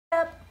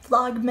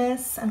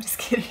Vlogmas. I'm just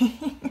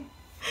kidding.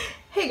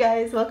 Hey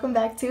guys, welcome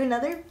back to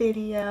another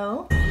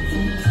video.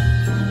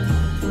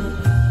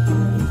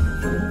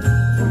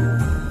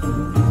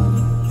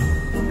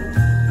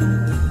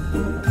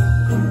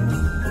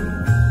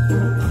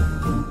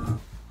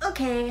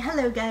 Okay,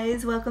 hello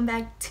guys, welcome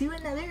back to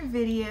another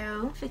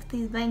video. Fix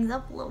these bangs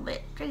up a little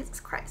bit, Jesus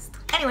Christ.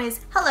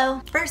 Anyways,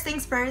 hello. First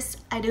things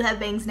first, I do have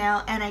bangs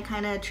now and I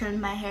kind of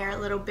trimmed my hair a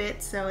little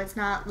bit so it's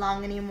not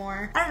long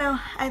anymore. I don't know,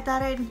 I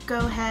thought I'd go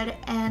ahead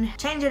and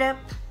change it up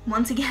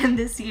once again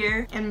this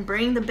year and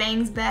bring the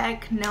bangs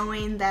back,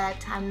 knowing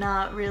that I'm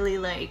not really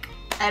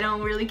I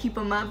don't really keep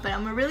them up, but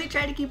I'm gonna really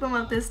try to keep them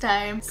up this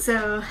time.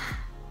 So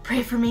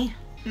pray for me.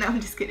 No,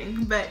 I'm just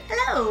kidding, but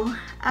hello!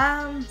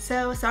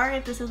 So sorry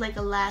if this is like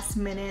a last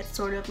minute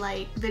sort of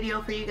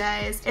video for you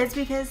guys. It's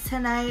because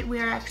tonight we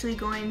are actually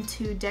going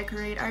to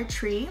decorate our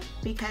tree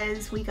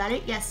because we got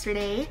it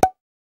yesterday.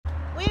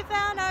 We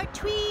found our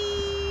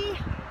tree!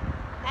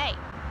 Hey!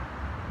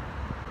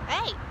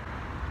 Hey!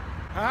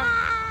 Huh?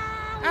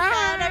 Ah, we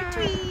found our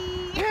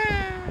tree!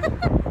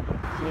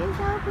 She's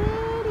so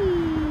pretty!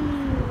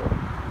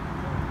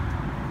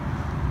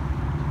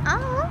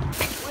 Oh!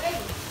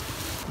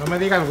 No me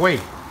digas güey.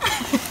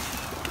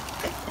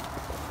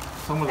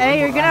 Hey,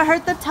 you're gonna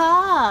hurt the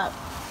top.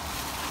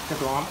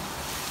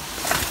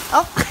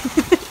 Oh.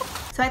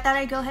 So I thought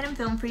I'd go ahead and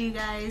film for you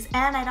guys,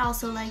 and I'd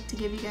also like to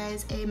give you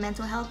guys a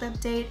mental health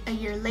update a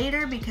year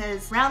later,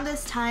 because around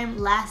this time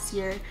last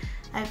year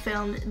I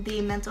filmed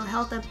the mental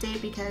health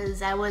update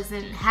because I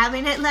wasn't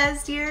having it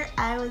last year.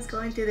 I was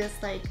going through this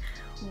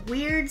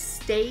weird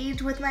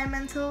stage with my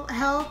mental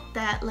health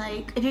that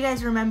if you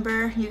guys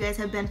remember, you guys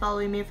have been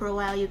following me for a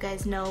while, you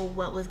guys know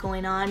what was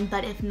going on,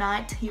 but if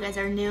not, you guys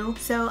are new.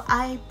 So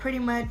I pretty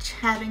much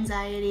have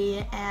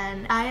anxiety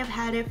and I have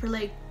had it for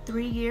 4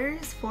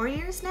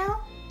 years now,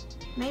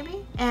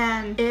 maybe,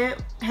 and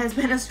it has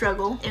been a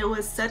struggle. It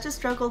was such a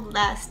struggle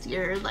last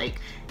year.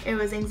 It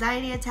was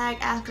anxiety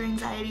attack after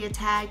anxiety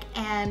attack,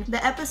 and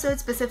the episode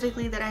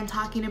specifically that I'm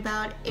talking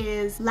about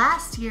is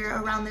last year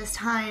around this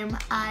time.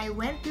 I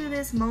went through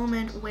this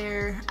moment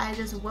where I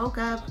just woke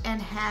up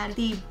and had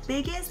the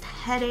biggest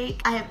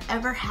headache I have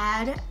ever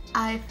had.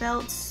 I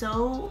felt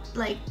so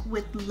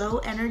with low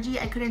energy.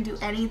 I couldn't do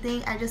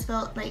anything. I just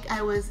felt like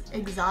I was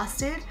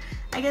exhausted,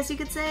 I guess you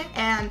could say.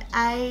 And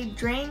I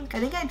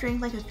think I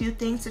drank a few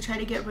things to try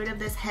to get rid of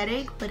this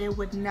headache, but it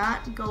would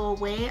not go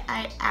away.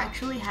 I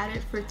actually had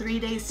it for 3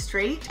 days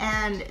straight,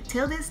 and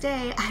till this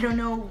day I don't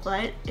know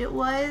what it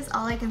was.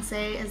 All I can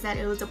say is that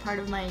it was a part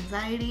of my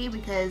anxiety,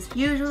 because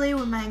usually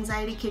when my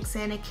anxiety kicks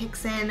in, it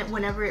kicks in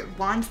whenever it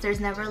wants.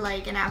 There's never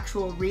an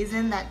actual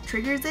reason that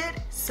triggers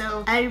it.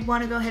 So I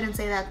want to go ahead and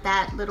say that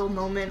that little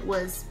moment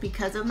was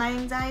because of my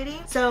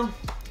anxiety. So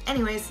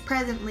anyways,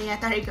 presently I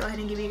thought I'd go ahead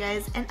and give you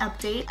guys an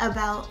update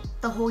about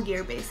the whole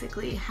year,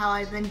 basically how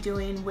I've been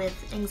doing with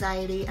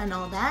anxiety and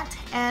all that.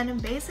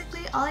 And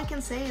basically all I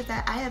can say is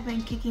that I have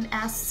been kicking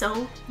ass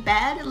so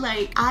bad.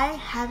 I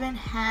haven't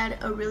had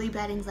a really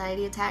bad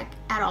anxiety attack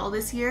at all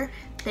this year,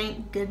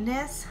 thank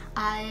goodness.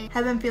 I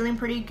have been feeling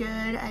pretty good.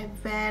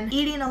 I've been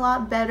eating a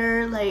lot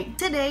better.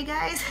 Today,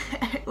 guys,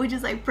 which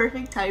is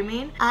perfect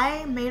timing,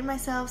 I made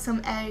myself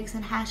some eggs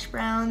and hash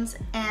browns,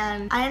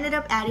 and I ended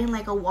up adding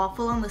a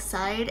waffle on the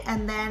side,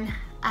 and then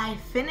I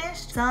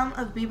finished some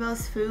of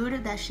Bibel's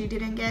food that she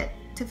didn't get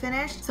to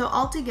finish. So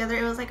altogether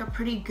it was a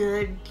pretty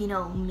good,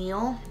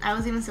 meal. I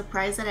was even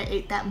surprised that I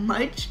ate that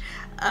much.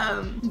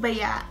 But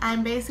yeah,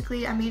 I'm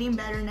eating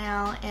better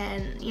now,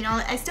 and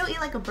I still eat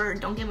like a bird,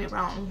 don't get me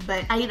wrong,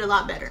 but I eat a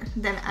lot better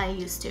than I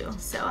used to.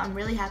 So I'm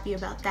really happy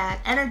about that.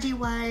 Energy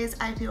wise,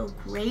 I feel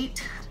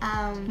great.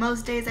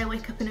 Most days I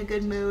wake up in a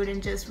good mood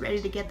and just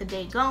ready to get the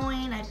day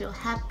going. I feel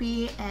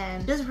happy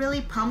and just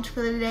really pumped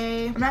for the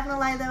day. I'm not gonna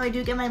lie though, I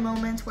do get my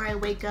moments where I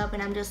wake up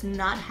and I'm just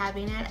not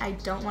having it. I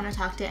don't want to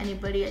talk to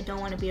anybody. I don't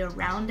want to be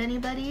around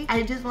anybody.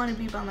 I just want to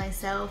be by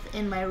myself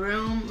in my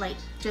room,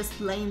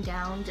 just laying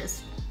down,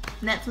 just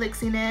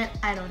Netflixing it.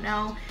 I don't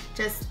know,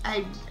 just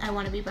I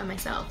want to be by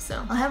myself.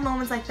 So I'll have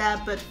moments like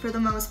that, but for the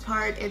most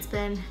part it's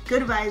been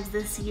good vibes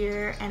this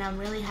year, and I'm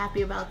really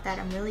happy about that.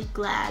 I'm really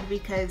glad,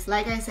 because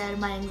like I said,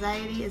 my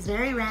anxiety is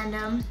very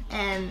random,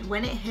 and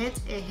when it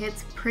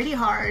hits pretty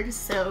hard.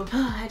 So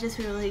I just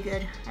feel really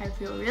good. I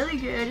feel really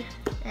good,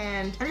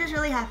 and I'm just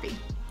really happy,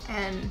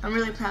 and I'm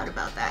really proud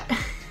about that.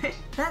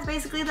 That's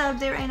basically the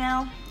update right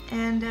now,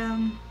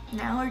 and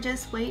now we're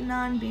just waiting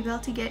on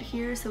Bibel to get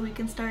here so we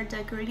can start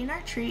decorating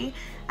our tree.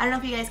 I don't know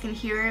if you guys can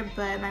hear it,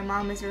 but my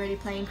mom is already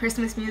playing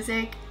Christmas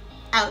music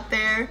out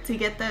there to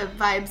get the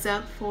vibes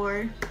up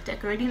for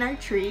decorating our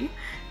tree.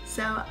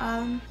 So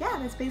yeah,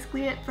 that's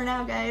basically it for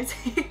now, guys.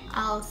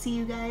 I'll see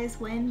you guys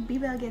when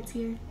Bibel gets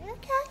here.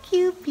 Look how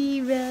cute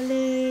Bibel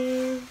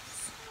is.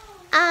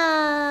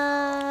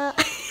 Ah.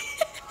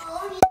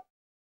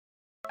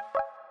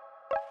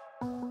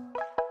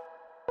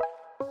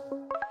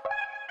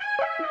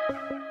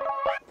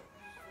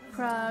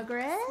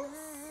 Progress.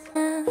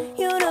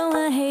 You know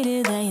I hate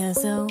it that you're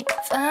so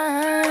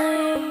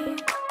fine.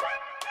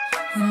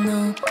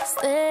 No,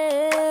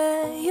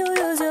 stay. You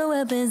use your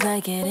weapons feels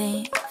like it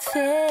ain't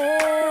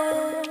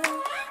fair.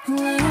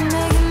 When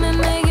you're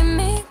making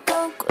me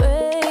go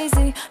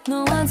crazy.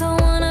 No, I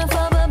don't wanna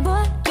fall, but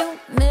boy, you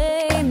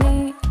made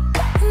me.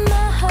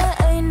 My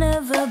heart ain't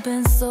never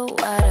been so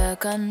out of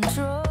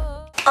control.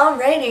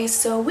 Alrighty,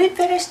 so we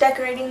finished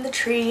decorating the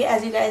tree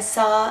as you guys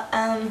saw.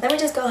 Let me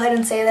just go ahead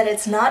and say that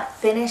it's not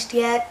finished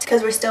yet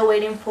because we're still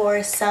waiting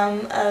for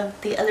some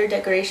of the other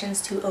decorations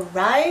to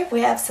arrive.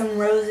 We have some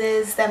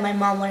roses that my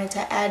mom wanted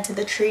to add to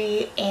the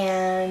tree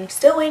and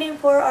still waiting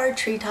for our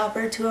tree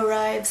topper to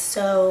arrive,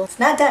 so it's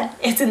not done.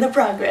 It's in the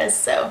progress,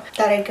 so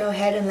thought I'd go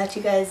ahead and let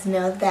you guys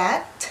know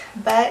that.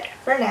 But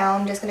for now,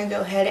 I'm just gonna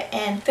go ahead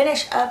and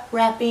finish up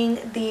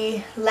wrapping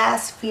the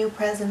last few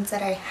presents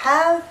that I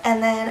have,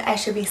 and then I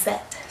should be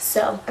set.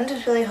 So I'm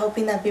just really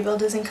hoping that Bebo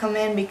doesn't come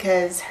in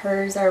because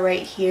hers are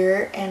right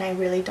here and I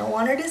really don't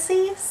want her to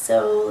see.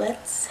 So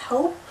let's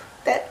hope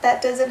that that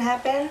doesn't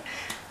happen.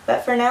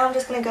 But for now, I'm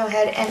just gonna go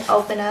ahead and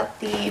open up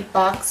the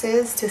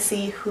boxes to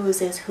see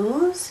whose is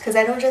whose, because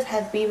I don't just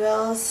have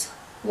Bebo's.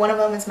 One of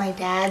them is my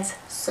dad's,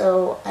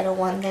 so I don't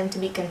want them to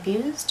be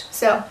confused.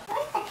 So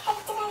My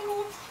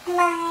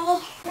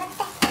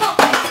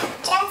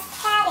just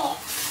had it.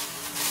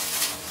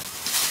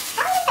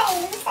 How did I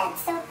lose that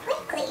so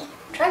quickly?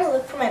 I'm trying to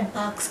look for my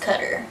box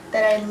cutter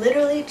that I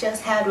literally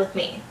just had with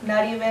me,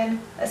 not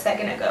even a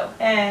second ago,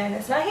 and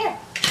it's not here.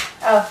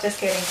 Oh, just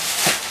kidding.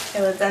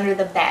 It was under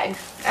the bag.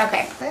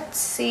 Okay, let's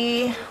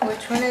see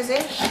which one is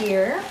in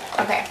here.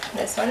 Okay,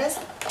 this one is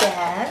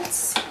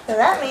Dad's. So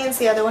that means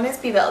the other one is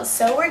Bebel's,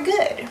 so we're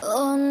good.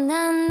 Oh,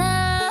 na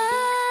na,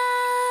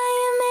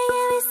 you're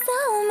making me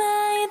so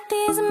mad. You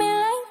tease me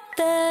like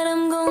that,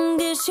 I'm gonna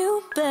get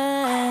you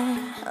back.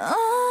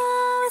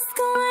 Oh, what's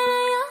going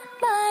on your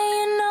mind?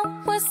 You know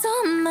what's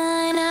on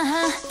mine,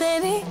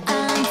 baby.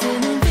 I'm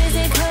feeling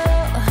physical.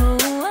 Oh,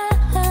 oh,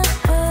 oh,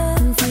 oh.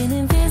 I'm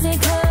feeling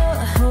physical.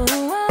 Oh,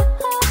 oh,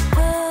 oh,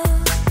 oh.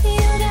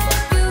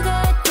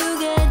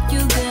 You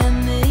got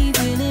me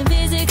feeling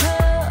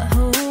physical.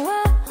 Oh,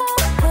 oh, oh,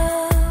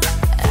 oh.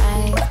 I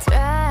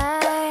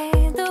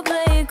try to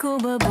play it cool,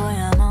 but boy,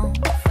 I'm on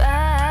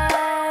fire.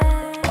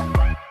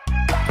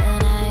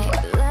 And I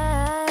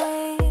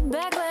lied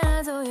back when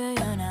I told you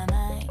you're not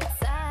my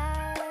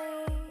side.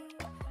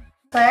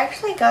 So I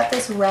actually got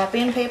this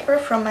wrapping paper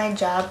from my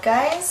job,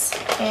 guys,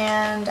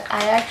 and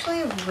I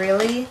actually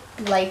really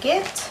like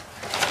it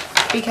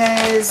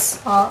because,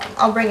 well,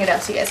 I'll bring it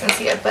up so you guys can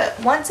see it, but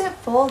once it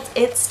folds,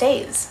 it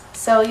stays.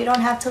 So you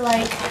don't have to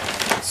like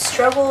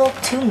struggle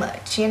too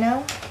much, you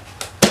know?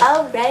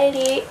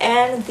 Alrighty,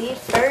 and the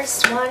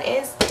first one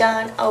is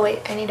done. Oh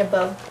wait, I need a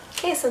bow.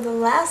 Okay, so the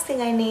last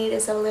thing I need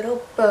is a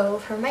little bow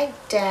for my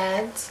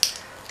dad's.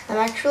 I'm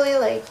actually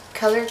like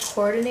color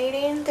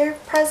coordinating their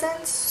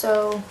presents,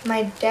 so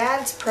my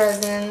dad's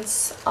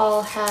presents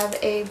all have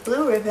a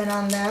blue ribbon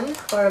on them,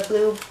 or a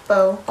blue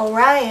bow.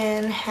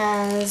 Orion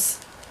has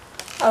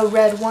a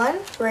red one.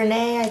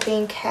 Renee, I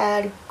think,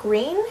 had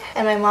green,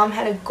 and my mom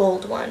had a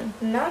gold one.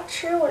 Not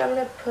sure what I'm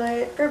gonna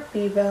put for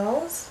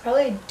Bebel's.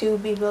 Probably do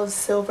Bebel's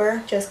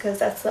silver, just because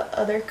that's the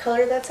other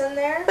color that's in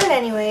there. But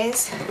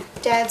anyways,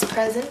 Dad's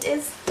present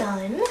is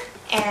done,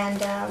 and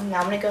now I'm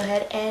gonna go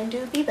ahead and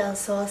do Bebel's,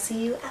 so I'll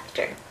see you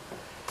after.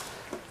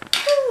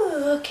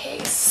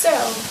 Okay, so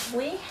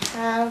we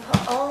have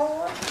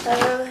all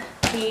of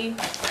the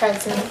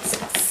presents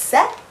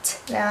set.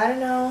 Now I don't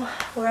know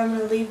where I'm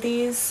gonna leave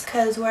these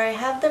because where I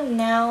have them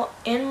now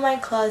in my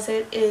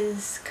closet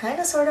is kind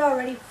of sort of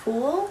already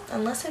full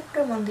unless I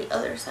put them on the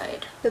other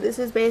side. So this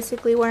is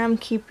basically where I'm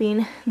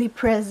keeping the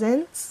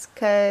presents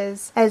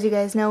because, as you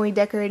guys know, we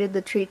decorated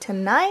the tree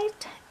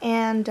tonight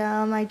and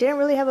I didn't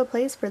really have a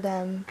place for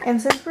them.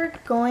 And since we're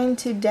going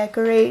to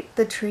decorate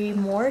the tree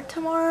more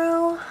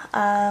tomorrow,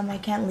 I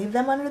can't leave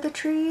them under the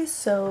tree,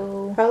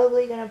 so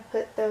probably gonna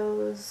put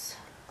those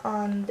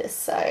on this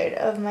side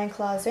of my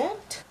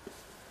closet.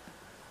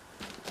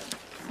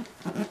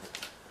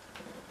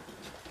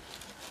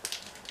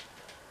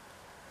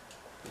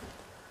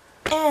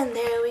 And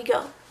there we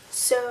go.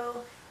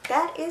 So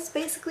that is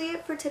basically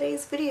it for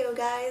today's video,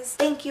 guys.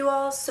 Thank you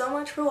all so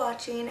much for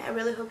watching. I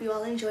really hope you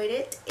all enjoyed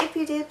it. If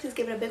you did, please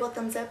give it a big old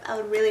thumbs up. I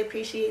would really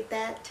appreciate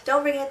that.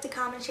 Don't forget to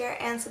comment, share,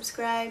 and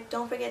subscribe.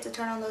 Don't forget to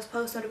turn on those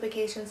post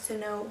notifications to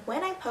know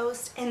when I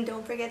post. And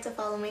don't forget to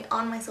follow me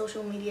on my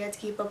social media to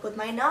keep up with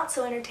my not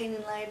so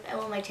entertaining life and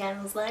when my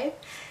channel is live.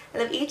 I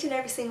love each and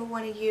every single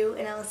one of you,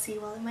 and I will see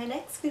you all in my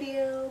next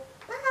video.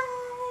 Bye!